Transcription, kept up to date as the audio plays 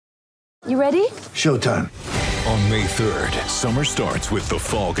You ready? Showtime. On May 3rd, summer starts with The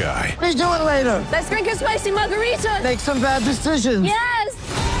Fall Guy. Let's do it later. Let's drink a spicy margarita. Make some bad decisions.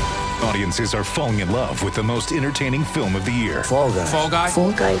 Yes! Audiences are falling in love with the most entertaining film of the year. Fall Guy. Fall Guy?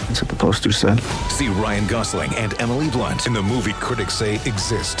 Fall Guy. That's what the poster said. See Ryan Gosling and Emily Blunt in the movie critics say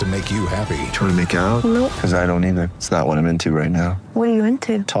exists to make you happy. Trying to make it out? Nope. Because I don't either. It's not what I'm into right now. What are you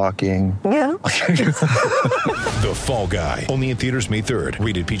into? Talking. Yeah. The Fall Guy. Only in theaters May 3rd.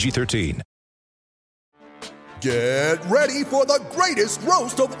 Rated PG-13. Get ready for the greatest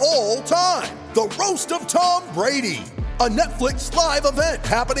roast of all time. The Roast of Tom Brady. A Netflix live event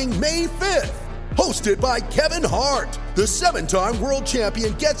happening May 5th. Hosted by Kevin Hart. The 7-time world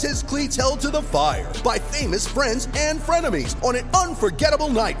champion gets his cleats held to the fire by famous friends and frenemies on an unforgettable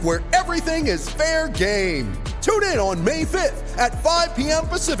night where everything is fair game. Tune in on May 5th at 5 p.m.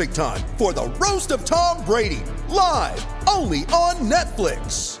 Pacific time for the Roast of Tom Brady. Live only on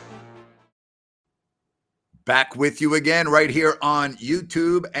Netflix. Back with you again right here on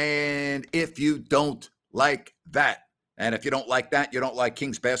YouTube. And if you don't like that, and if you don't like that, you don't like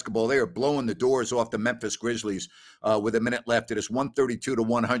Kings basketball, they are blowing the doors off the Memphis Grizzlies with a minute left. It is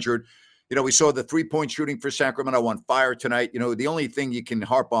 132-100. You know, we saw the three-point shooting for Sacramento on fire tonight. You know, the only thing you can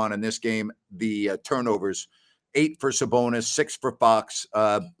harp on in this game, the turnovers, 8 for Sabonis, 6 for Fox,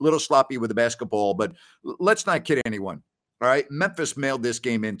 little sloppy with the basketball, but let's not kid anyone. All right, Memphis mailed this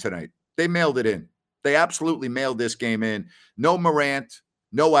game in tonight. They mailed it in. They absolutely mailed this game in. No Morant,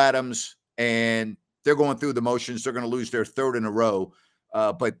 no Adams, and they're going through the motions. They're going to lose their third in a row.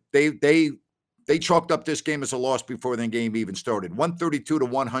 But they chalked up this game as a loss before the game even started.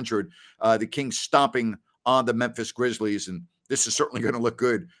 132-100, the Kings stomping on the Memphis Grizzlies, and this is certainly going to look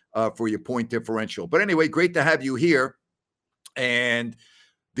good for your point differential. But anyway, great to have you here. And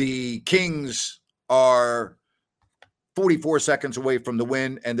the Kings are 44 seconds away from the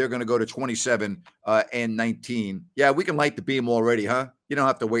win, and they're going to go to 27-19. Yeah, we can light the beam already, huh? You don't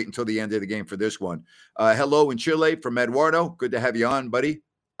have to wait until the end of the game for this one. Hello in Chile from Eduardo. Good to have you on, buddy.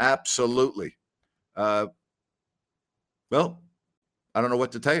 Absolutely. Well, I don't know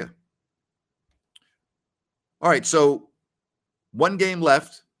what to tell you. All right, so one game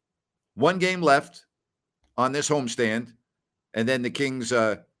left on this homestand, and then the Kings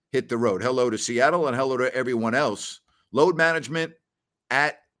hit the road. Hello to Seattle and hello to everyone else. Load management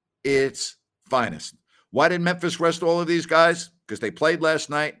at its finest. Why did Memphis rest all of these guys? Because they played last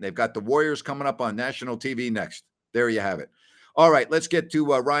night. They've got the Warriors coming up on national TV next. There you have it. All right, let's get to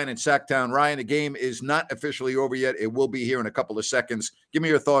Ryan in Sacktown. Ryan, the game is not officially over yet. It will be here in a couple of seconds. Give me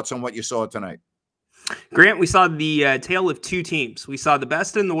your thoughts on what you saw tonight. Grant, we saw the tale of two teams. We saw the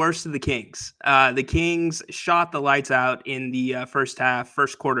best and the worst of the Kings. The Kings shot the lights out in the first half,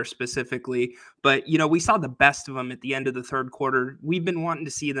 first quarter specifically. But, you know, we saw the best of them at the end of the third quarter. We've been wanting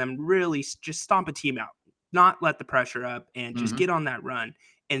to see them really just stomp a team out, not let the pressure up, and just get on that run.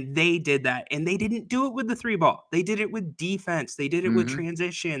 And they did that. And they didn't do it with the three ball. They did it with defense. They did it with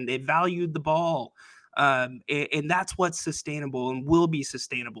transition. They valued the ball. And that's what's sustainable and will be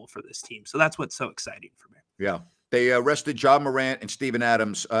sustainable for this team. So that's what's so exciting for me. Yeah. They arrested Ja Morant and Steven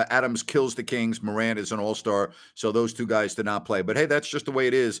Adams. Adams kills the Kings. Morant is an all-star. So those two guys did not play. But, hey, that's just the way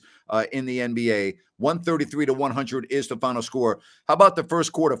it is in the NBA. 133-100 is the final score. How about the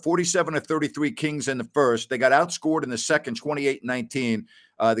first quarter? 47-33 Kings in the first. They got outscored in the second, 28-19.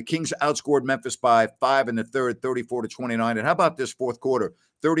 The Kings outscored Memphis by 5 in the third, 34-29. And how about this fourth quarter?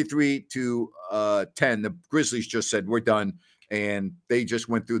 33-10. The Grizzlies just said, we're done. And they just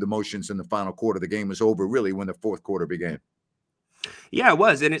went through the motions in the final quarter. The game was over, really, when the fourth quarter began. Yeah, it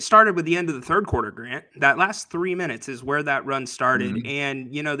was. And it started with the end of the third quarter, Grant. That last 3 minutes is where that run started.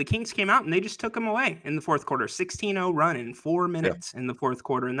 And, you know, the Kings came out and they just took them away in the fourth quarter. 16-0 run in 4 minutes in the fourth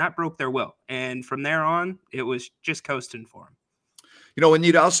quarter. And that broke their will. And from there on, it was just coasting for them. You know,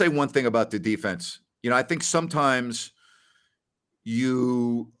 Anita, I'll say one thing about the defense. You know, I think sometimes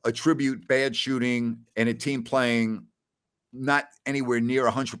you attribute bad shooting and a team playing not anywhere near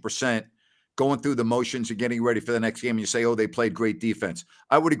 100%, going through the motions and getting ready for the next game, and you say, oh, they played great defense.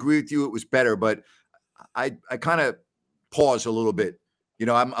 I would agree with you. It was better, but I kind of pause a little bit. You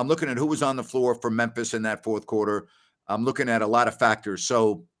know, I'm looking at who was on the floor for Memphis in that fourth quarter. I'm looking at a lot of factors.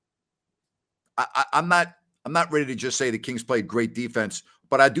 So I'm not ready to just say the Kings played great defense,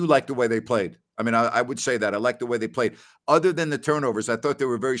 but I do like the way they played. I mean, I would say that. I like the way they played. Other than the turnovers, I thought they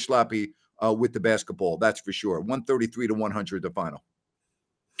were very sloppy with the basketball. That's for sure. 133-100, the final.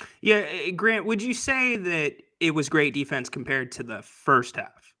 Yeah, Grant, would you say that it was great defense compared to the first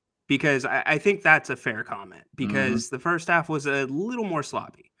half? Because I think that's a fair comment, because the first half was a little more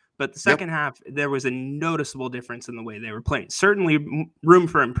sloppy. But the second half, there was a noticeable difference in the way they were playing. Certainly room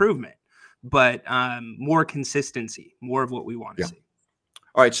for improvement. but more consistency, more of what we want to see.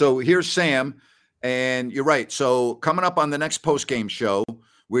 All right, so here's Sam, and you're right. So coming up on the next post-game show,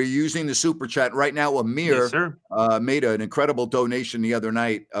 we're using the Super Chat. Right now, Amir made an incredible donation the other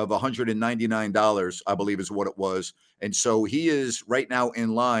night of $199, I believe is what it was. And so he is right now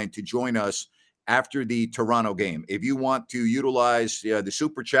in line to join us after the Toronto game. If you want to utilize the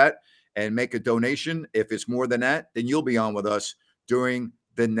Super Chat and make a donation, if it's more than that, then you'll be on with us during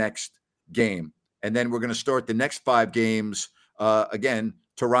the next game. And then we're going to start the next 5 games. Again,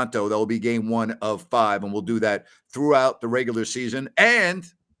 Toronto, that will be game 1 of 5, and we'll do that throughout the regular season and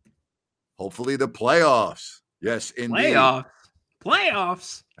hopefully the playoffs. Yes, indeed.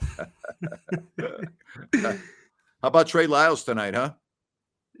 Playoffs. How about Trey Lyles tonight, huh?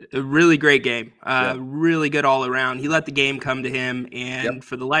 A really great game. Really good all around. He let the game come to him. And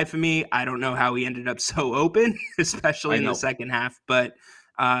for the life of me, I don't know how he ended up so open, especially in the second half. But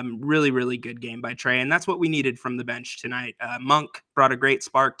really, really good game by Trey. And that's what we needed from the bench tonight. Monk brought a great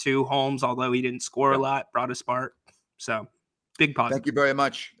spark too. Holmes, although he didn't score a lot, brought a spark. So big positive. Thank you very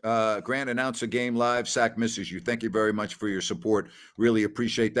much. Grant, announce a game live. Sack misses you. Thank you very much for your support. Really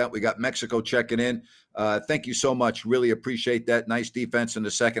appreciate that. We got Mexico checking in. Thank you so much. Really appreciate that. Nice defense in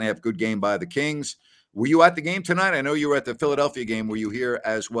the second half. Good game by the Kings. Were you at the game tonight? I know you were at the Philadelphia game. Were you here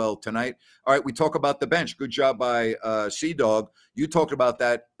as well tonight? All right, we talk about the bench. Good job by Sea-Dog. You talked about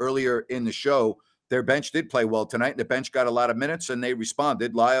that earlier in the show. Their bench did play well tonight. The bench got a lot of minutes, and they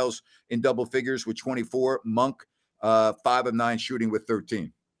responded. Lyles in double figures with 24. Monk, 5 of 9 shooting with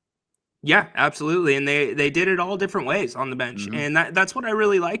 13. Yeah, absolutely. And they did it all different ways on the bench. And that's what I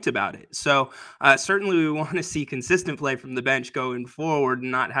really liked about it. So certainly we want to see consistent play from the bench going forward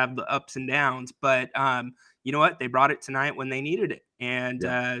and not have the ups and downs. But you know what? They brought it tonight when they needed it.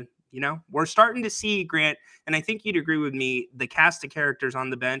 And, we're starting to see, Grant, and I think you'd agree with me, the cast of characters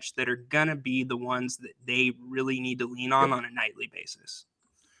on the bench that are going to be the ones that they really need to lean on a nightly basis.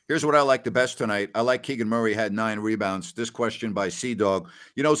 Here's what I like the best tonight. I like Keegan Murray had 9 rebounds. This question by Sea-Dog.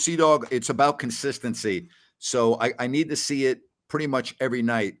 Sea-Dog, it's about consistency. So I need to see it pretty much every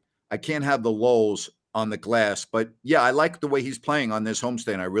night. I can't have the lulls on the glass. But, yeah, I like the way he's playing on this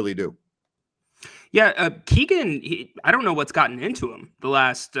homestand. I really do. Yeah, Keegan, I don't know what's gotten into him the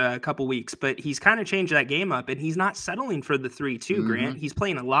last couple weeks, but he's kind of changed that game up, and he's not settling for the 3-2, Grant. He's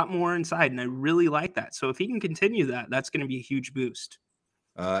playing a lot more inside, and I really like that. So if he can continue that, that's going to be a huge boost.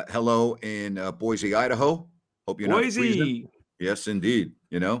 Hello in Boise, Idaho. Hope you're not freezing. Yes, indeed.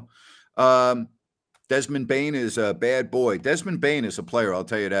 Desmond Bane is a bad boy. Desmond Bane is a player. I'll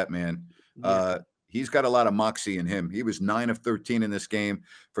tell you that, man. Yeah. He's got a lot of moxie in him. He was 9 of 13 in this game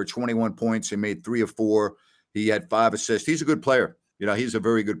for 21 points. He made 3 of 4. He had 5 assists. He's a good player. He's a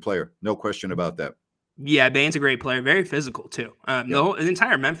very good player. No question about that. Yeah, Bane's a great player. Very physical, too. The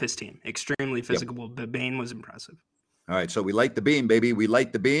entire Memphis team, extremely physical, but Bane was impressive. All right, so we light the beam, baby. We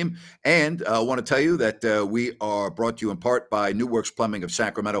light the beam. And I want to tell you that we are brought to you in part by New Works Plumbing of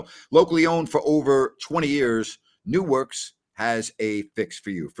Sacramento. Locally owned for over 20 years, New Works has a fix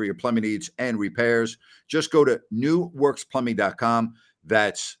for you for your plumbing needs and repairs. Just go to newworksplumbing.com.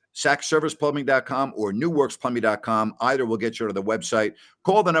 That's sackserviceplumbing.com or newworksplumbing.com. Either will get you to the website.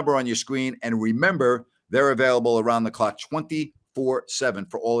 Call the number on your screen. And remember, they're available around the clock 24/7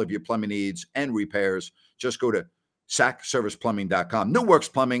 for all of your plumbing needs and repairs. Just go to sackserviceplumbing.com. New Works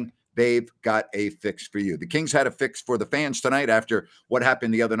Plumbing, they've got a fix for you. The Kings had a fix for the fans tonight after what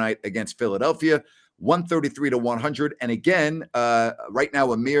happened the other night against Philadelphia, 133-100. And again, right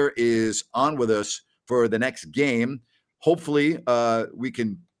now, Amir is on with us for the next game. Hopefully, we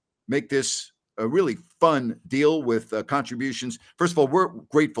can make this a really fun deal with contributions. First of all, we're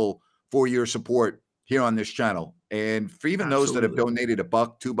grateful for your support here on this channel. And for even those that have donated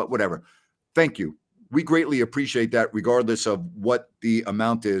 $1, $2, but whatever, thank you. We greatly appreciate that regardless of what the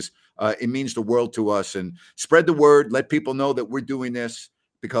amount is. It means the world to us. And spread the word. Let people know that we're doing this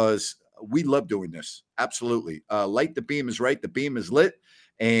because we love doing this. Absolutely. Light the beam is right. The beam is lit.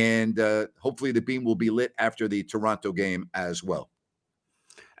 And hopefully the beam will be lit after the Toronto game as well.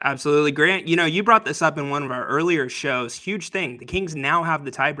 Absolutely. Grant, you brought this up in one of our earlier shows. Huge thing. The Kings now have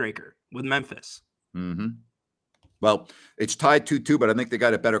the tiebreaker with Memphis. Mm-hmm. Well, it's tied 2-2, but I think they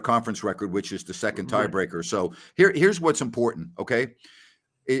got a better conference record, which is the second tiebreaker. Right. So here's what's important, okay?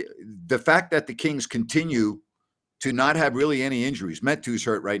 The fact that the Kings continue to not have really any injuries. Metu's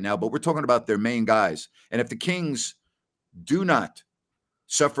hurt right now, but we're talking about their main guys. And if the Kings do not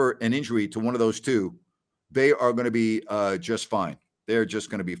suffer an injury to one of those two, they are going to be just fine. They're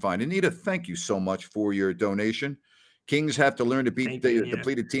just going to be fine. Anita, thank you so much for your donation. Kings have to learn to beat the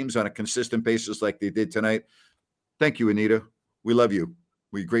depleted teams on a consistent basis like they did tonight. Thank you, Anita. We love you.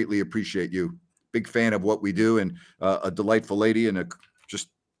 We greatly appreciate you. Big fan of what we do, and a delightful lady, and a just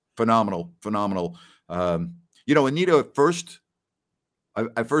phenomenal. Anita,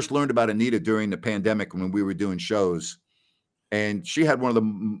 I first learned about Anita during the pandemic when we were doing shows, and she had one of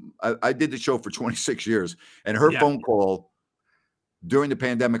the. I did the show for 26 years, and her phone call during the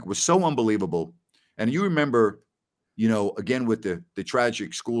pandemic was so unbelievable. And you remember, again with the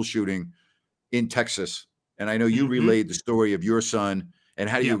tragic school shooting in Texas, and I know you relayed the story of your son, and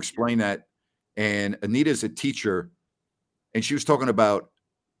how do you explain that? And Anita's a teacher, and she was talking about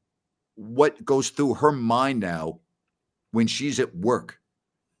what goes through her mind now when she's at work,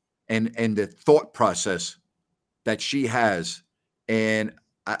 and the thought process that she has. And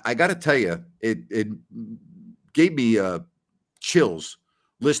I got to tell you, it gave me chills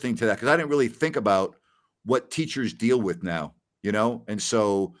listening to that, because I didn't really think about what teachers deal with now, And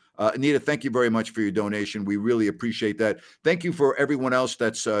so, Anita, thank you very much for your donation. We really appreciate that. Thank you for everyone else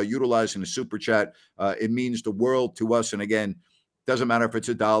that's utilizing the super chat. It means the world to us. And again, doesn't matter if it's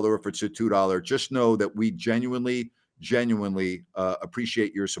 $1 or if it's a $2. Just know that we genuinely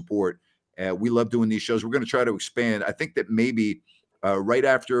appreciate your support. We love doing these shows. We're going to try to expand. I think that maybe right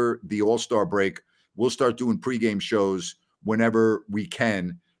after the All-Star break, we'll start doing pregame shows whenever we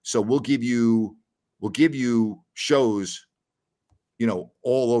can. So we'll give you shows,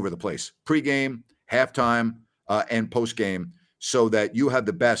 all over the place, pregame, halftime, and postgame, so that you have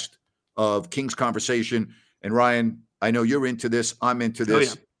the best of Kings conversation. And Ryan, I know you're into this. I'm into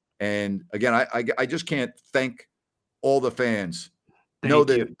this. Oh, yeah. And again, I just can't thank all the fans. Know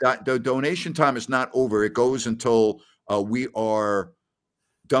that the donation time is not over. It goes until we are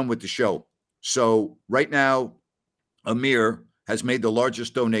done with the show. So right now, Amir has made the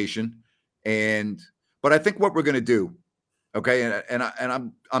largest donation, but I think what we're going to do, okay, and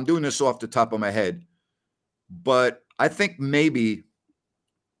I'm doing this off the top of my head, but I think maybe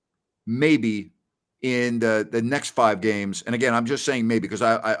in the next 5 games, and again, I'm just saying maybe because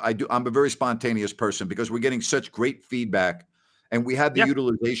I'm a very spontaneous person, because we're getting such great feedback, and we have the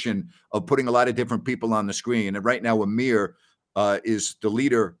utilization of putting a lot of different people on the screen. And right now, Amir is the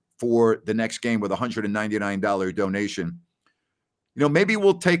leader for the next game with a $199 donation. Maybe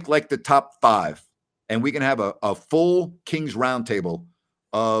we'll take like the top 5, and we can have a full Kings roundtable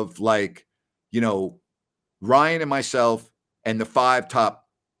of Ryan and myself and the 5 top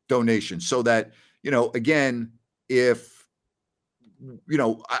donations, so that, again, if,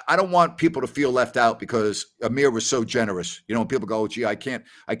 I don't want people to feel left out because Amir was so generous. People go, oh, gee, I can't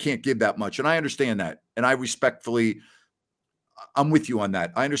give that much. And I understand that. And I respectfully, I'm with you on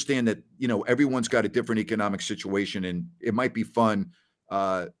that. I understand that, everyone's got a different economic situation, and it might be fun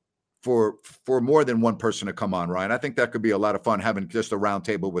for more than one person to come on, Ryan. I think that could be a lot of fun, having just a round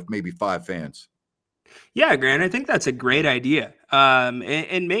table with maybe 5 fans. Yeah, Grant, I think that's a great idea.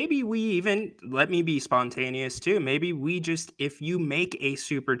 And maybe we even, let me be spontaneous too. Maybe we just, if you make a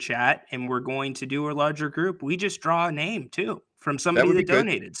super chat and we're going to do a larger group, we just draw a name too from somebody that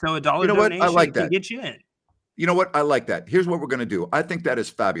donated. So $1 donation I like can that. Get you in. You know what? I like that. Here's what we're going to do. I think that is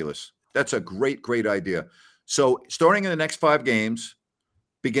fabulous. That's a great idea. So starting in the next 5 games,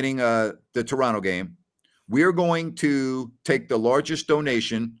 beginning the Toronto game, we're going to take the largest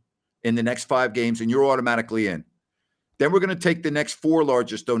donation in the next 5 games, and you're automatically in. Then we're going to take the next 4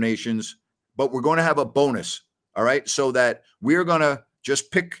 largest donations, but we're going to have a bonus, all right? So that we're going to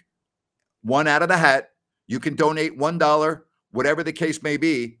just pick one out of the hat. You can donate $1, whatever the case may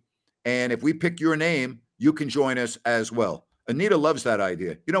be, and if we pick your name, you can join us as well. Anita loves that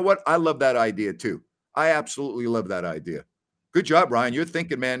idea. You know what? I love that idea too. I absolutely love that idea. Good job, Ryan. You're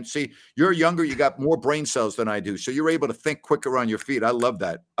thinking, man. See, you're younger. You got more brain cells than I do. So you're able to think quicker on your feet. I love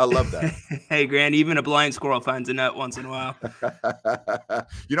that. Hey, Grant, even a blind squirrel finds a nut once in a while.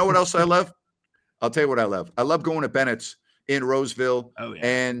 You know what else I love? I'll tell you what I love. I love going to Bennett's in Roseville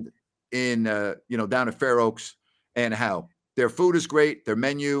and in, down at Fair Oaks and Howe. Their food is great. Their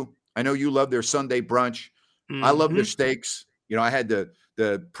menu. I know you love their Sunday brunch. Mm-hmm. I love their steaks. I had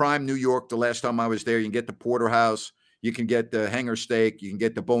the Prime New York the last time I was there. You can get the porterhouse. You can get the hanger steak. You can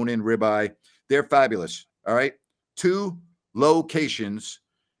get the bone-in ribeye. They're fabulous. All right. 2 locations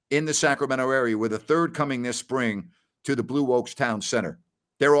in the Sacramento area, with a 3rd coming this spring to the Blue Oaks Town Center.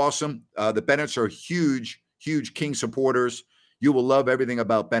 They're awesome. The Bennetts are huge King supporters. You will love everything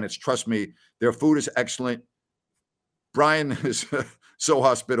about Bennett's. Trust me. Their food is excellent. Brian is so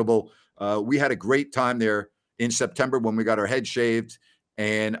hospitable. We had a great time there in September when we got our head shaved.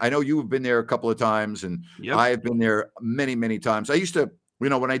 And I know you've been there a couple of times, and I have been there many, many times. I used to,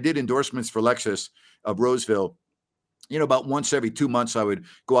 when I did endorsements for Lexus of Roseville, about once every 2 months, I would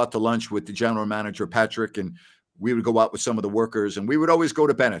go out to lunch with the general manager, Patrick, and we would go out with some of the workers, and we would always go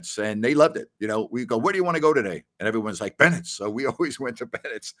to Bennett's, and they loved it. We go, where do you want to go today? And everyone's like, Bennett's. So we always went to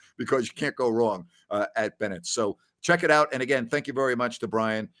Bennett's because you can't go wrong at Bennett's. So check it out. And again, thank you very much to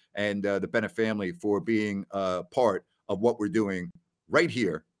Brian and the Bennett family for being part of what we're doing right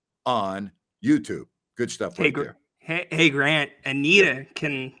here on YouTube. Good stuff right there. Hey, Grant, Anita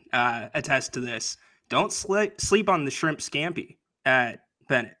can attest to this. Don't sleep on the shrimp scampi at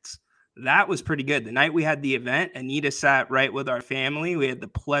Bennett's. That was pretty good. The night we had the event, Anita sat right with our family. We had the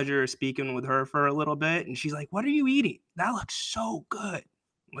pleasure of speaking with her for a little bit. And she's like, what are you eating? That looks so good.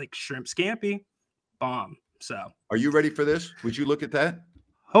 Like shrimp scampi. Bomb. So. Are you ready for this? Would you look at that?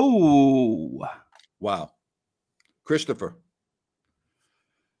 Oh. Wow. Christopher.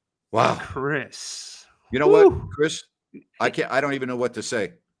 Wow. Chris. You know what, Chris? I don't even know what to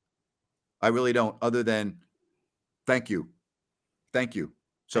say. I really don't, other than thank you. Thank you.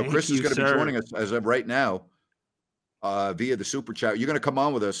 So Chris is going to be joining us as of right now via the super chat. You're going to come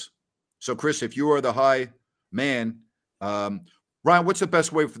on with us. So Chris, if you are the high man, Ryan, what's the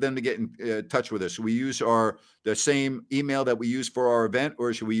best way for them to get in touch with us? Should we use the same email that we use for our event,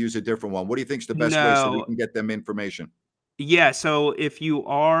 or should we use a different one? What do you think is the best way so we can get them information? Yeah, so if you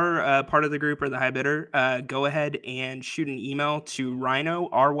are part of the group or the high bidder, go ahead and shoot an email to Rhino,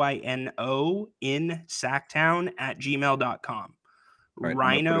 RYNO, in Sacktown @gmail.com. Right,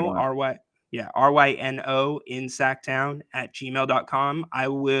 Rhino, RYNO, in Sacktown @gmail.com.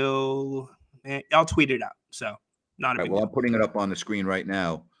 I'll tweet it out. So not a big deal. I'm putting it up on the screen right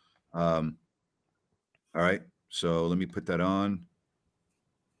now. All right, so let me put that on.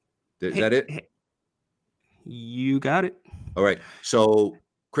 Is that it? You got it. All right. So,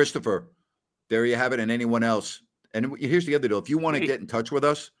 Christopher, there you have it. And anyone else. And here's the other deal. If you want to get in touch with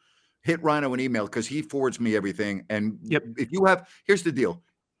us, hit Rhino an email because he forwards me everything. And if you have, here's the deal.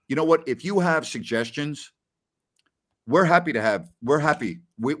 You know what? If you have suggestions, we're happy. We're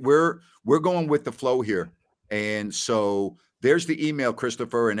going with the flow here. And so there's the email,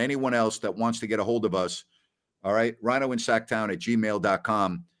 Christopher, and anyone else that wants to get a hold of us. All right.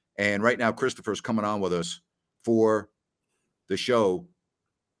 RhinoandSacktown@gmail.com. And right now, Christopher's coming on with us for the show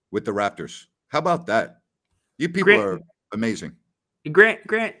with the Raptors. How about that? You people are amazing. Grant,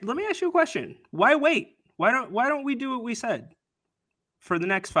 let me ask you a question. Why wait? Why don't we do what we said for the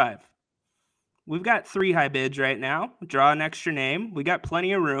next 5? We've got 3 high bids right now. Draw an extra name. We got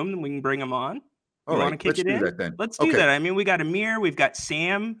plenty of room. We can bring them on. All right, want to kick it in? Let's do that. I mean, we got Amir. We've got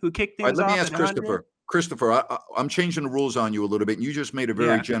Sam who kicked things off. Let me ask Christopher. Christopher, I'm changing the rules on you a little bit. You just made a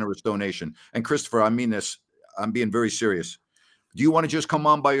very generous donation. And Christopher, I mean this. I'm being very serious. Do you want to just come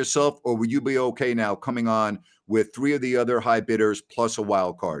on by yourself, or would you be okay now coming on with 3 of the other high bidders plus a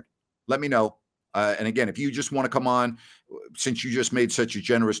wild card? Let me know. And again, if you just want to come on, since you just made such a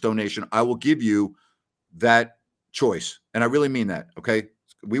generous donation, I will give you that choice. And I really mean that, okay?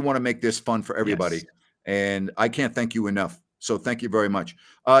 We want to make this fun for everybody. Yes. And I can't thank you enough. So thank you very much.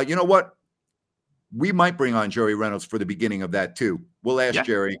 You know what? We might bring on Jerry Reynolds for the beginning of that too. We'll ask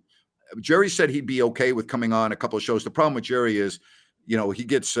Jerry. Jerry said he'd be okay with coming on a couple of shows. The problem with Jerry is, he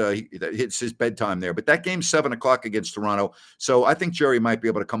gets hits his bedtime there. But that game's 7:00 against Toronto, so I think Jerry might be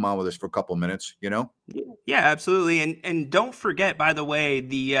able to come on with us for a couple of minutes. Yeah, absolutely. And don't forget, by the way,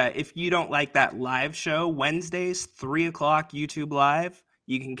 the if you don't like that live show, Wednesdays 3:00 YouTube Live.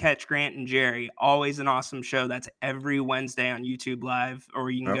 You can catch Grant and Jerry. Always an awesome show. That's every Wednesday on YouTube Live, or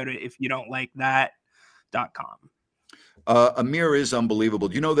you can go to ifyouDon'tLikeThat.com. Amir is unbelievable.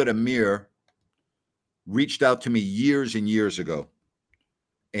 Do you know that Amir reached out to me years and years ago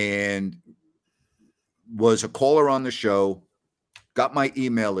and was a caller on the show, got my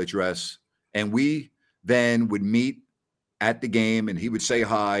email address, and we then would meet at the game, and he would say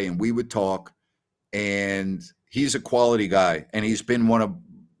hi, and we would talk. And he's a quality guy, and he's been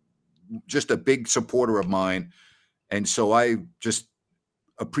just a big supporter of mine. And so I just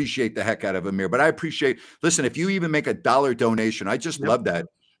appreciate the heck out of Amir. But I appreciate, listen, if you even make $1 donation, I just love that.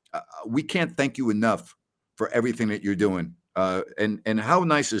 We can't thank you enough for everything that you're doing. And how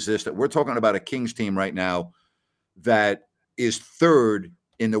nice is this that we're talking about a Kings team right now that is 3rd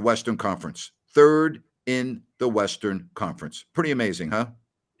in the Western Conference. 3rd in the Western Conference. Pretty amazing, huh?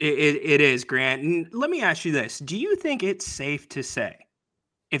 It is, Grant. And let me ask you this. Do you think it's safe to say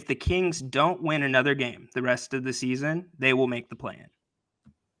if the Kings don't win another game the rest of the season, they will make the play-in?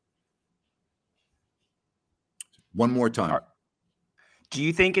 One more time. Do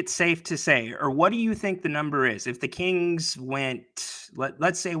you think it's safe to say, or what do you think the number is? If the Kings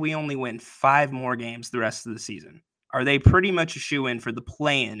let's say we only win 5 more games the rest of the season, are they pretty much a shoe-in for the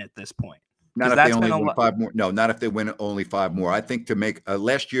play-in at this point? Not if they only win 5 more. No, not if they win only 5 more. I think to make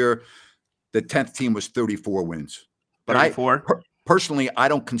last year, the 10th team was 34 wins. But 34? Personally, I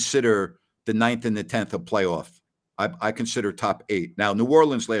don't consider the 9th and the 10th a playoff. I consider top 8. Now, New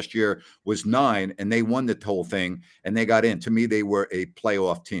Orleans last year was 9, and they won the whole thing, and they got in. To me, they were a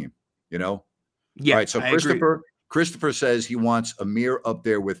playoff team, you know? Yeah, all right, so Christopher says he wants Amir up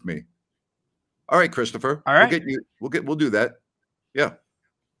there with me. All right, Christopher. All right. We'll do that. Yeah,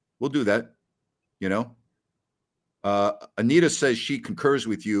 we'll do that. You know? Anita says she concurs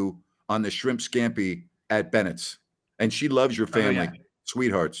with you on the shrimp scampi at Bennett's, and she loves your family. Oh, yeah.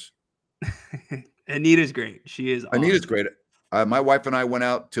 Sweethearts. Anita's great. She is awesome. Anita's great. My wife and I went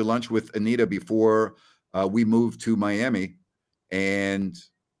out to lunch with Anita before we moved to Miami, and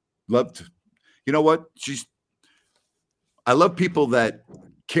loved. You know what? I love people that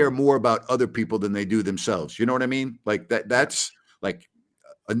care more about other people than they do themselves. You know what I mean? Like that. That's like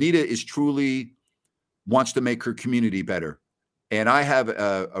Anita is truly wants to make her community better, and I have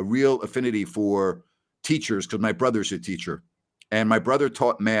a real affinity for teachers because my brother's a teacher, and my brother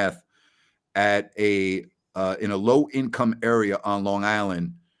taught math at in a low income area on Long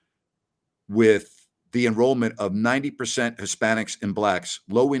Island with the enrollment of 90% Hispanics and Blacks,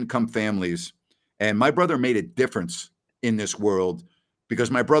 low income families. And my brother made a difference in this world because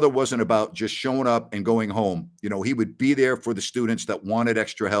my brother wasn't about just showing up and going home. You know, he would be there for the students that wanted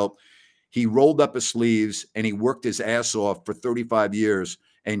extra help. He rolled up his sleeves and he worked his ass off for 35 years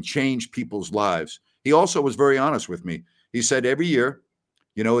and changed people's lives. He also was very honest with me. He said every year,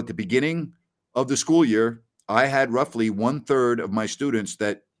 you know, at the beginning of the school year, I had roughly 1/3 of my students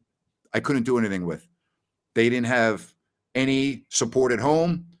that I couldn't do anything with. They didn't have any support at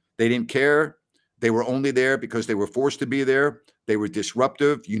home. They didn't care. They were only there because they were forced to be there. They were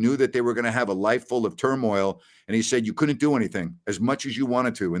disruptive. You knew that they were going to have a life full of turmoil. And he said, you couldn't do anything as much as you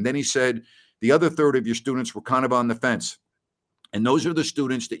wanted to. And then he said, the other 1/3 of your students were kind of on the fence. And those are the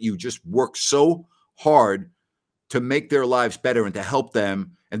students that you just work so hard to make their lives better and to help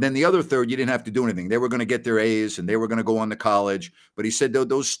them. And then the other 1/3, you didn't have to do anything. They were going to get their A's and they were going to go on to college. But he said,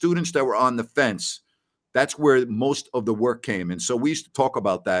 those students that were on the fence, that's where most of the work came. And so we used to talk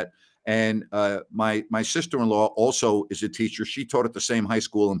about that. And my sister-in-law also is a teacher. She taught at the same high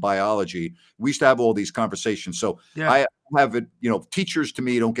school in biology. We used to have all these conversations. So yeah. I have it, you know, teachers to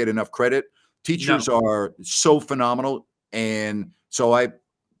me don't get enough credit. Teachers are so phenomenal. And so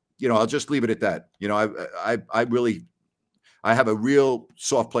I'll just leave it at that. You know, I have a real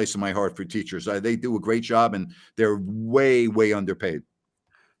soft place in my heart for teachers. They do a great job and they're way, way underpaid.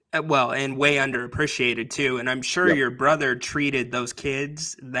 Well, and way underappreciated too. And I'm sure your brother treated those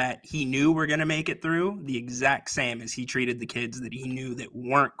kids that he knew were going to make it through the exact same as he treated the kids that he knew that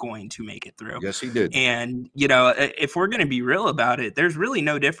weren't going to make it through. Yes, he did. And, you know, if we're going to be real about it, there's really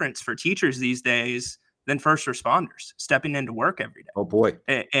no difference for teachers these days than first responders stepping into work every day. Oh, boy.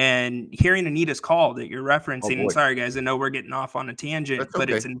 And hearing Anita's call that you're referencing, and sorry, guys, I know we're getting off on a tangent, but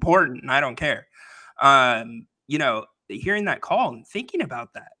it's important and I don't care. You know, hearing that call and thinking about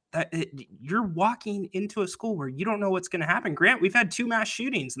that you're walking into a school where you don't know what's going to happen. Grant, we've had 2 mass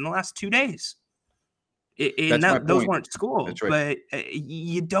shootings in the last 2 days. Those weren't schools, right. But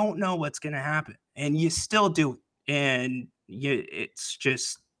you don't know what's going to happen and you still do it. And it's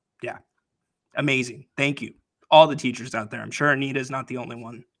just, amazing. Thank you. All the teachers out there. I'm sure Anita's not the only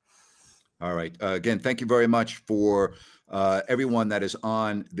one. All right. Again, thank you very much for everyone that is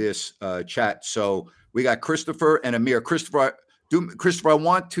on this chat. So we got Christopher and Amir. Christopher, I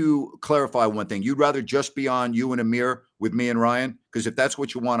want to clarify one thing. You'd rather just be on you and Amir with me and Ryan? Because if that's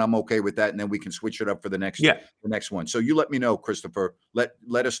what you want, I'm okay with that. And then we can switch it up for the next one. So you let me know, Christopher.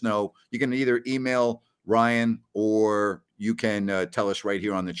 Let us know. You can either email Ryan or you can tell us right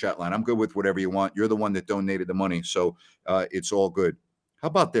here on the chat line. I'm good with whatever you want. You're the one that donated the money. So it's all good. How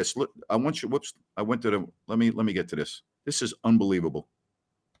about this? Look, I want you, let me get to this. This is unbelievable.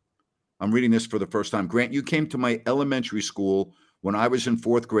 I'm reading this for the first time. Grant, you came to my elementary school when I was in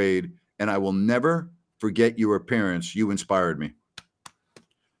 4th grade, and I will never forget your appearance. You inspired me.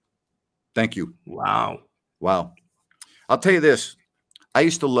 Thank you. Wow. I'll tell you this. I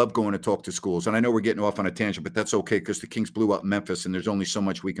used to love going to talk to schools, and I know we're getting off on a tangent, but that's okay because the Kings blew up Memphis, and there's only so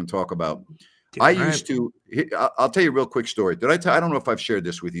much we can talk about. I'll tell you a real quick story. I don't know if I've shared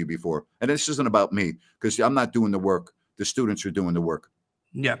this with you before, and this isn't about me because I'm not doing the work. The students are doing the work.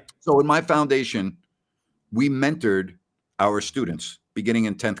 Yeah. So in my foundation, we mentored our students beginning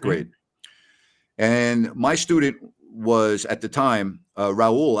in 10th grade. And my student was at the time,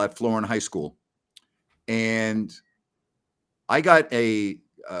 Raul at Florin High School. And I got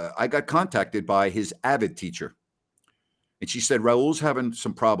contacted by his Avid teacher. And she said, Raul's having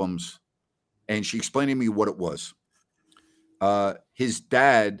some problems. And she explained to me what it was. His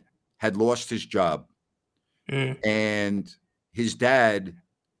dad had lost his job, and his dad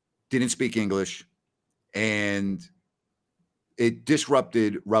didn't speak English, and it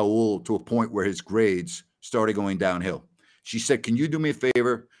disrupted Raul to a point where his grades started going downhill. She said, "Can you do me a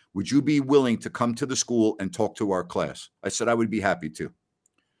favor? Would you be willing to come to the school and talk to our class?" I said, "I would be happy to."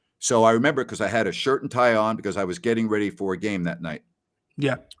 So I remember, because I had a shirt and tie on because I was getting ready for a game that night.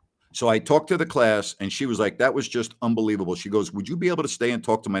 Yeah. So I talked to the class, and she was like, "That was just unbelievable." She goes, "Would you be able to stay and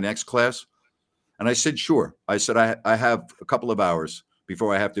talk to my next class?" And I said, "Sure." I said, I have a couple of hours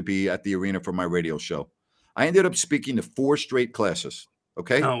before I have to be at the arena for my radio show. I ended up speaking to 4 straight classes.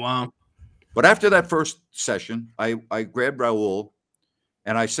 Okay. Oh, wow. But after that first session, I grabbed Raul,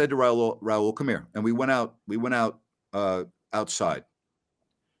 and I said to Raul, "Come here." And we went out outside.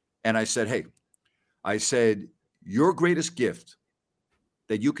 And I said, "Hey," I said, "your greatest gift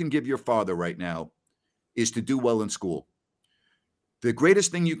that you can give your father right now is to do well in school. The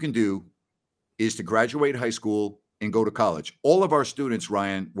greatest thing you can do is to graduate high school and go to college." All of our students,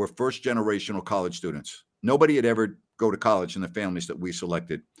 Ryan, were first generational college students. Nobody had ever go to college in the families that we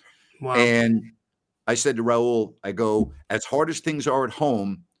selected. Wow. And I said to Raul, I go, "As hard as things are at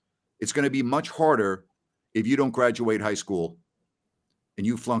home, it's going to be much harder if you don't graduate high school and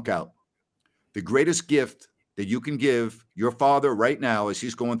you flunk out. The greatest gift that you can give your father right now, as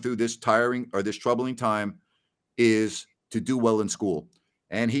he's going through this troubling time, is to do well in school."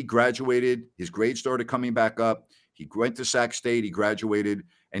 And he graduated. His grades started coming back up. He went to Sac State. He graduated.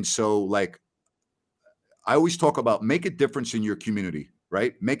 And so, like, I always talk about, make a difference in your community,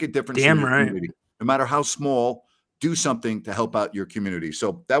 right? Make a difference in your community. No matter how small, do something to help out your community.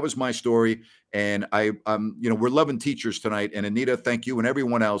 So that was my story. And we're loving teachers tonight. And Anita, thank you. And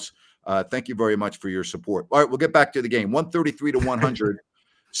everyone else, thank you very much for your support. All right, we'll get back to the game. 133-100.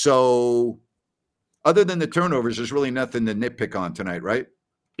 So other than the turnovers, there's really nothing to nitpick on tonight, right?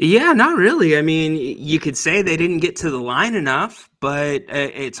 Yeah, not really. I mean, you could say they didn't get to the line enough, but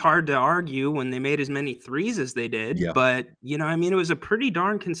it's hard to argue when they made as many threes as they did. Yeah. But, it was a pretty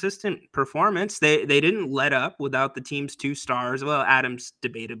darn consistent performance. They didn't let up without the team's 2 stars. Well, Adams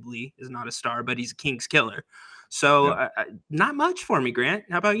debatably is not a star, but he's a Kings killer. So not much for me, Grant.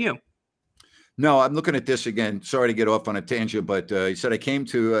 How about you? No, I'm looking at this again. Sorry to get off on a tangent, but he said I came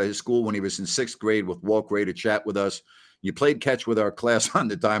to his school when he was in 6th grade with Walt Gray to chat with us. You played catch with our class on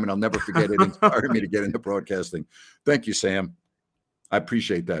the dime, and I'll never forget it. Inspired me to get into broadcasting. Thank you, Sam. I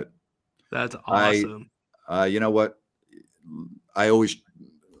appreciate that. That's awesome. You know what? I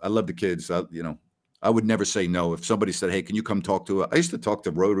love the kids. I would never say no. If somebody said, "Hey, can you come talk to us?" I used to talk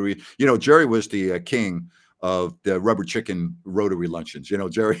to Rotary. Jerry was the king of the Rubber Chicken Rotary luncheons.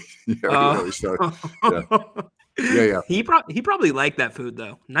 Jerry always started. Yeah. He probably liked that food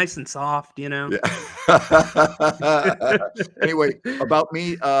though, nice and soft. Yeah. Anyway, about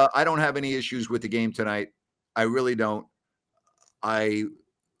me, I don't have any issues with the game tonight. I really don't. I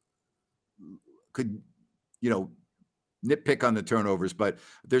could, nitpick on the turnovers, but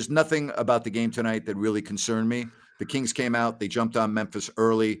there's nothing about the game tonight that really concerned me. The Kings came out, they jumped on Memphis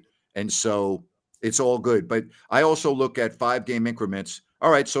early, and so it's all good. But I also look at 5-game increments.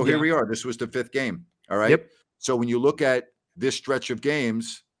 All right, so here we are. This was the 5th game. All right. Yep. So when you look at this stretch of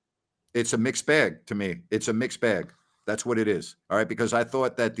games, it's a mixed bag to me. It's a mixed bag. That's what it is. All right. Because I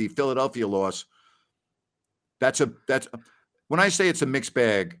thought that the Philadelphia loss, that's when I say it's a mixed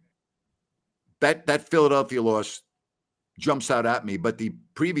bag, that Philadelphia loss jumps out at me. But the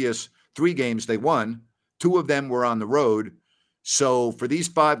previous 3 games they won, 2 of them were on the road. So for these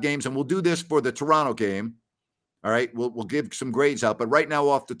 5 games, and we'll do this for the Toronto game. All right. We'll give some grades out. But right now,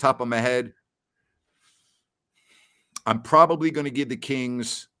 off the top of my head, I'm probably going to give the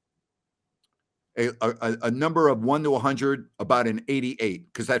Kings a number of 1 to 100, about an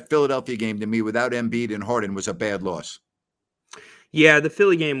 88, because that Philadelphia game to me without Embiid and Harden was a bad loss. Yeah, the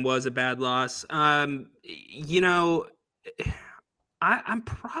Philly game was a bad loss. I'm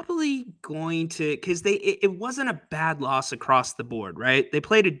probably going to, because it wasn't a bad loss across the board, right? They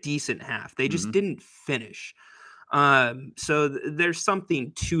played a decent half. They just didn't finish. So there's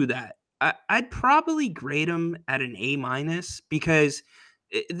something to that. I'd probably grade them at an A- because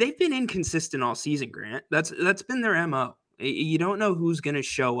they've been inconsistent all season, Grant. That's been their MO. You don't know who's going to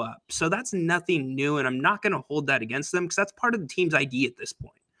show up. So that's nothing new, and I'm not going to hold that against them because that's part of the team's ID at this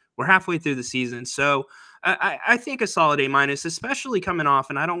point. We're halfway through the season. So I think a solid A-, especially coming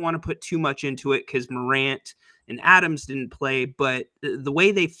off, and I don't want to put too much into it because Morant and Adams didn't play, but the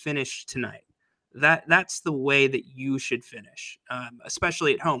way they finished tonight, that's the way that you should finish,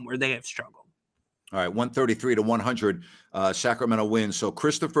 especially at home where they have struggled. All right, 133-100, Sacramento wins. So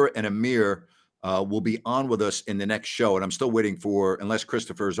Christopher and Amir will be on with us in the next show. And I'm still waiting for, unless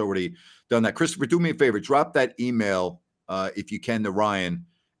Christopher has already done that. Christopher, do me a favor, drop that email if you can to Ryan,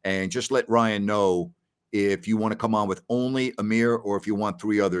 and just let Ryan know if you want to come on with only Amir or if you want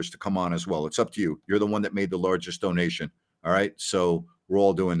 3 others to come on as well. It's up to you. You're the one that made the largest donation. All right. So we're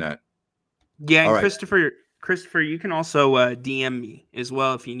all doing that. Yeah. And right. Christopher, you can also DM me as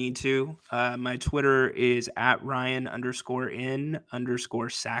well if you need to. My Twitter is at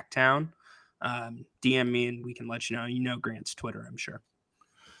Ryan_in_Sacktown. DM me and we can let you know. You know Grant's Twitter, I'm sure.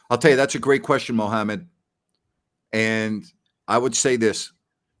 I'll tell you, that's a great question, Mohammed. And I would say this.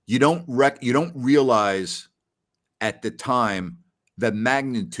 You don't realize at the time the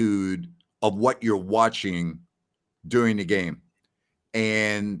magnitude of what you're watching during the game.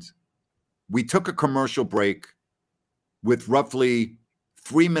 And we took a commercial break with roughly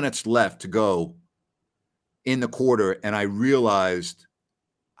 3 minutes left to go in the quarter, and I realized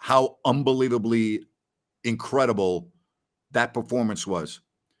how unbelievably incredible that performance was.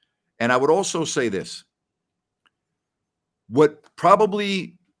 And I would also say this. What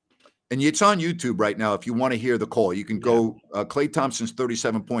probably, and it's on YouTube right now, if you want to hear the call, you can go Klay Thompson's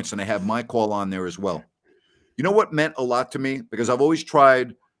 37 points, and I have my call on there as well. You know what meant a lot to me? Because I've always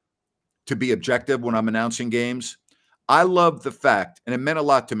tried to be objective when I'm announcing games. I love the fact, and it meant a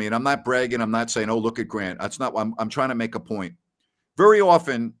lot to me, and I'm not bragging, I'm not saying, oh, look at Grant. That's not, I'm trying to make a point. Very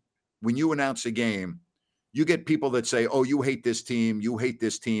often, when you announce a game, you get people that say, oh, you hate this team,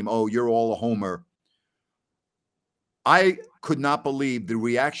 oh, you're all a homer. I could not believe the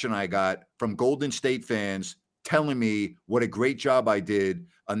reaction I got from Golden State fans telling me what a great job I did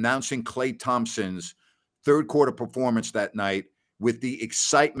announcing Klay Thompson's third quarter performance that night with the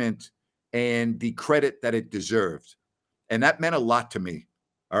excitement and the credit that it deserved. And that meant a lot to me,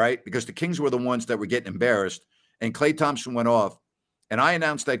 all right? Because the Kings were the ones that were getting embarrassed, and Klay Thompson went off, and I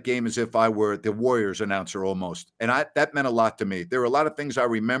announced that game as if I were the Warriors announcer almost. And that meant a lot to me. There were a lot of things I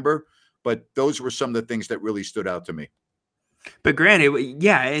remember, but those were some of the things that really stood out to me. But Grant,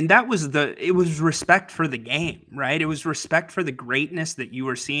 and that was it was respect for the game, right? It was respect for the greatness that you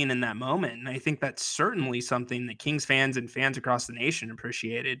were seeing in that moment. And I think that's certainly something that Kings fans and fans across the nation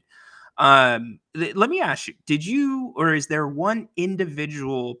appreciated. Let me ask you, is there one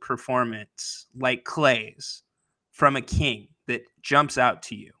individual performance like Klay's from a King that jumps out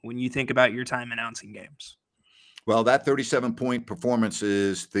to you when you think about your time announcing games? Well, that 37-point performance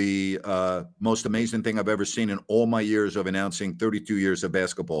is the most amazing thing I've ever seen in all my years of announcing 32 years of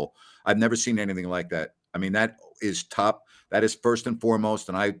basketball. I've never seen anything like that. I mean, that is top. That is first and foremost.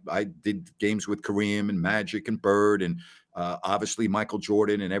 And I did games with Kareem and Magic and Bird and obviously Michael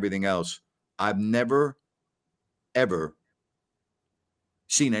Jordan and everything else. I've never, ever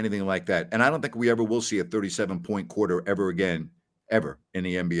seen anything like that. And I don't think we ever will see a 37-point quarter ever again, ever in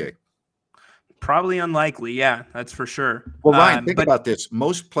the NBA. Probably unlikely. Yeah, that's for sure. Well, Ryan, think about this.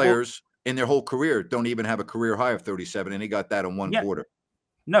 Most players in their whole career don't even have a career high of 37, and he got that in one quarter.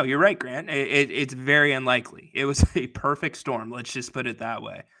 No, you're right, Grant. It's very unlikely. It was a perfect storm. Let's just put it that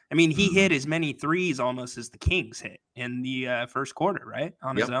way. I mean, he hit as many threes almost as the Kings hit in the first quarter, right?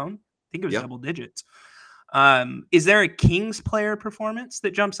 On his own. I think it was double digits. Is there a Kings player performance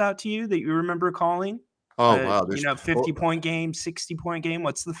that jumps out to you that you remember calling? Oh, wow. 50-point game, 60-point game.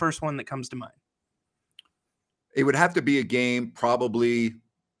 What's the first one that comes to mind? It would have to be a game probably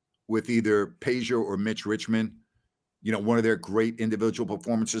with either Peja or Mitch Richmond. You know, one of their great individual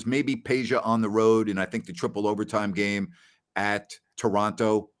performances. Maybe Peja on the road, and I think the triple overtime game at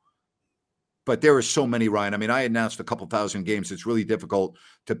Toronto. But there are so many, Ryan. I mean, I announced a couple thousand games. It's really difficult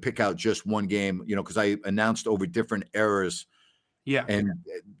to pick out just one game, you know, because I announced over different eras. Yeah. And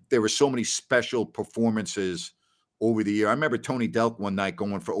there were so many special performances over the year. I remember Tony Delk one night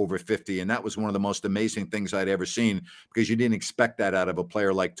going for over 50, and that was one of the most amazing things I'd ever seen because you didn't expect that out of a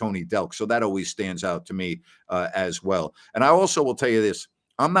player like Tony Delk. So that always stands out to me as well. And I also will tell you this.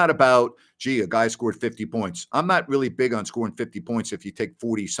 I'm not about, a guy scored 50 points. I'm not really big on scoring 50 points if you take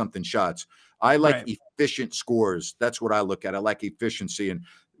 40-something shots. I like efficient scores. That's what I look at. I like efficiency. And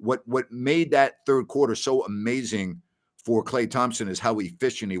what made that third quarter so amazing for Klay Thompson is how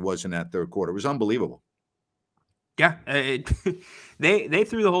efficient he was in that third quarter. It was unbelievable. Yeah, they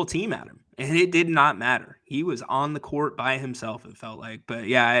threw the whole team at him, and it did not matter. He was on the court by himself, it felt like. But,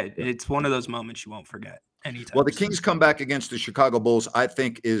 it's one of those moments you won't forget anytime. Well, the Kings comeback against the Chicago Bulls, I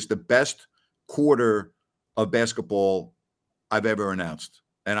think, is the best quarter of basketball I've ever announced.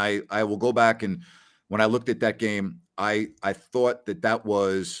 And I will go back, and when I looked at that game, I thought that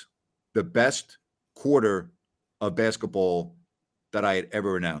was the best quarter of basketball that I had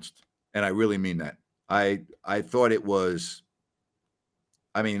ever announced. And I really mean that. I thought it was,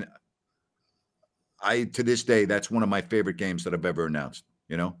 I mean, to this day, that's one of my favorite games that I've ever announced,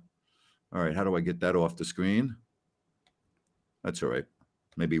 you know? All right, how do I get that off the screen? That's all right.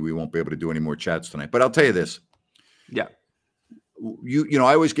 Maybe we won't be able to do any more chats tonight, but I'll tell you this. Yeah. You know,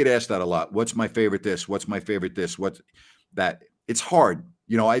 I always get asked that a lot. What's my favorite this? What's my favorite this? What's that? It's hard.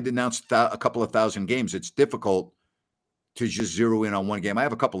 You know, I announced a couple of thousand games. It's difficult to just zero in on one game. I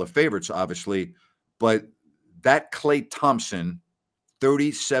have a couple of favorites, obviously, but that Klay Thompson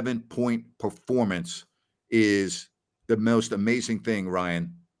 37-point performance is the most amazing thing,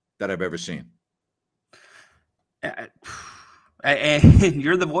 Ryan, that I've ever seen. And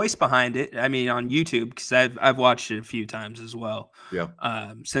you're the voice behind it. I mean, on YouTube, because I've watched it a few times as well. Yeah.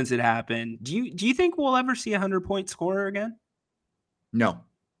 Since it happened, do you think we'll ever see 100-point scorer again? No.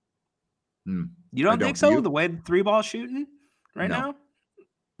 You don't think so? The way the 3-ball shooting now?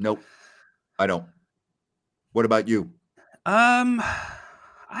 Nope. I don't. What about you?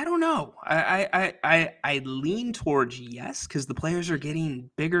 I don't know. I lean towards yes, because the players are getting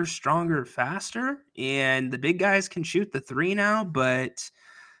bigger, stronger, faster, and the big guys can shoot the 3 now, but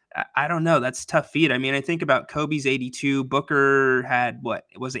I don't know. That's a tough feat. I mean, I think about Kobe's 82. Booker had, what,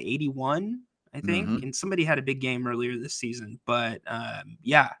 was it 81, I think? Mm-hmm. And somebody had a big game earlier this season. But,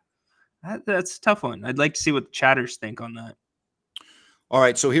 yeah, that's a tough one. I'd like to see what the chatters think on that. All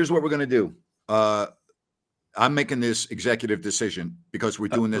right, so here's what we're going to do. I'm making this executive decision because we're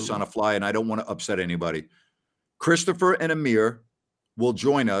doing this on a fly and I don't want to upset anybody. Christopher and Amir will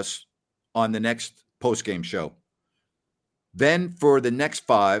join us on the next post-game show. Then for the next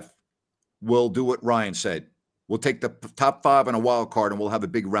 5, we'll do what Ryan said. We'll take the top 5 on a wild card and we'll have a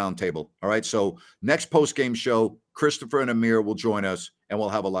big round table. All right. So next post-game show, Christopher and Amir will join us and we'll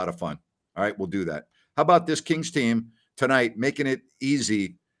have a lot of fun. All right. We'll do that. How about this Kings team tonight, making it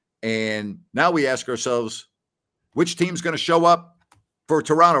easy? And now we ask ourselves, which team's going to show up for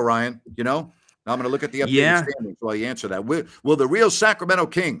Toronto, Ryan? You know, now I'm going to look at the updated standings while you answer that. Will the real Sacramento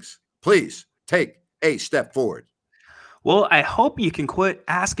Kings please take a step forward? Well, I hope you can quit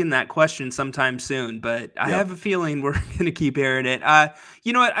asking that question sometime soon, but I have a feeling we're going to keep hearing it.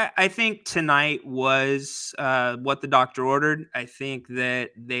 You know what? I think tonight was what the doctor ordered. I think that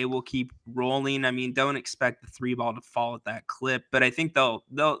they will keep rolling. I mean, don't expect the 3-ball to fall at that clip, but I think they'll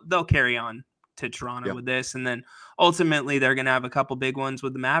carry on to Toronto with this, and then ultimately they're going to have a couple big ones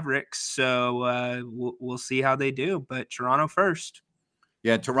with the Mavericks. So we'll see how they do, but Toronto first.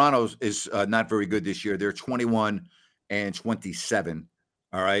 Yeah, Toronto is not very good this year. They're 21-27.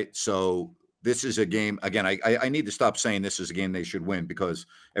 All right, so this is a game. Again, I need to stop saying this is a game they should win because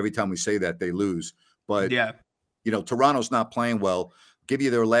every time we say that they lose. But you know, Toronto's not playing well. Give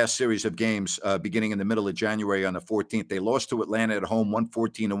you their last series of games beginning in the middle of January on the 14th. They lost to Atlanta at home,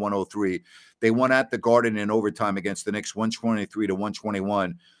 114-103. They won at the Garden in overtime against the Knicks,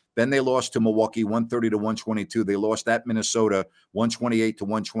 123-121. Then they lost to Milwaukee, 130-122. They lost at Minnesota,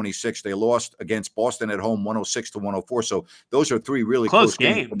 128-126. They lost against Boston at home, 106-104. So those are 3 really close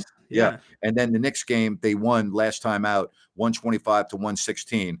games. Yeah. And then the Knicks game, they won last time out,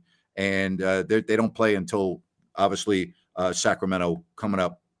 125-116. And they don't play until, obviously, Sacramento coming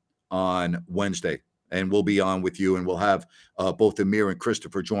up on Wednesday, and we'll be on with you, and we'll have both Amir and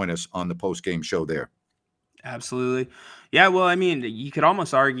Christopher join us on the post-game show there. Absolutely. Yeah, well, I mean, you could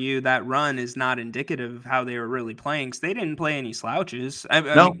almost argue that run is not indicative of how they were really playing because they didn't play any slouches. I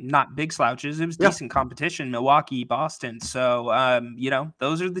mean, not big slouches. It was decent competition, Milwaukee, Boston. So, you know,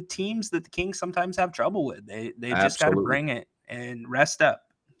 those are the teams that the Kings sometimes have trouble with. They just got to bring it and rest up.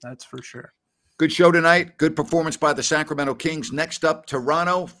 That's for sure. Good show tonight. Good performance by the Sacramento Kings. Next up,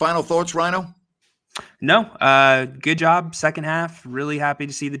 Toronto. Final thoughts, Rhino? No. Good job. Second half. Really happy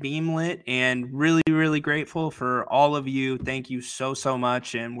to see the beam lit and really, really grateful for all of you. Thank you so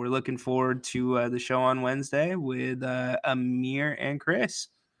much. And we're looking forward to the show on Wednesday with Amir and Chris.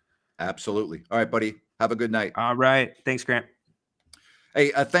 Absolutely. All right, buddy. Have a good night. All right. Thanks, Grant.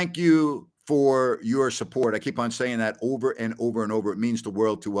 Hey, thank you for your support. I keep on saying that over and over and over. It means the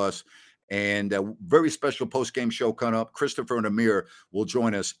world to us. And a very special post-game show coming up. Christopher and Amir will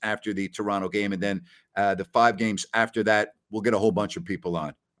join us after the Toronto game. And then the 5 games after that, we'll get a whole bunch of people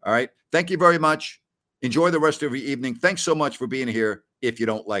on. All right. Thank you very much. Enjoy the rest of your evening. Thanks so much for being here. If you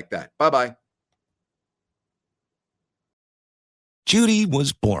don't like that. Bye-bye. Judy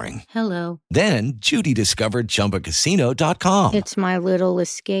was boring. Hello. Then Judy discovered ChumbaCasino.com. It's my little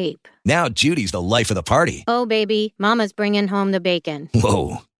escape. Now Judy's the life of the party. Oh, baby, mama's bringing home the bacon.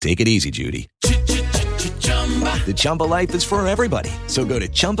 Whoa, take it easy, Judy. The Chumba life is for everybody. So go to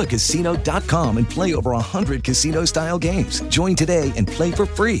ChumbaCasino.com and play over 100 casino-style games. Join today and play for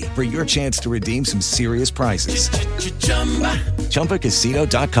free for your chance to redeem some serious prizes.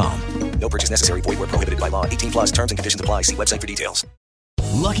 ChumbaCasino.com. No purchase necessary. Void where prohibited by law. 18 plus terms and conditions apply. See website for details.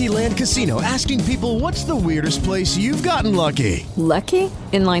 Lucky Land Casino, asking people, what's the weirdest place you've gotten lucky? Lucky?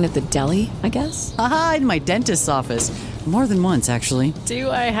 In line at the deli, I guess? Aha, in my dentist's office. More than once, actually.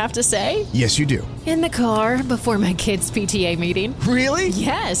 Do I have to say? Yes, you do. In the car before my kids' PTA meeting. Really?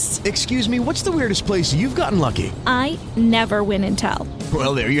 Yes. Excuse me, what's the weirdest place you've gotten lucky? I never win and tell.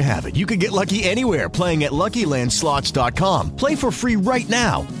 Well, there you have it. You can get lucky anywhere, playing at LuckyLandSlots.com. Play for free right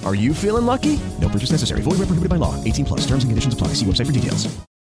now. Are you feeling lucky? No purchase necessary. Void where prohibited by law. 18 plus. Terms and conditions apply. See website for details.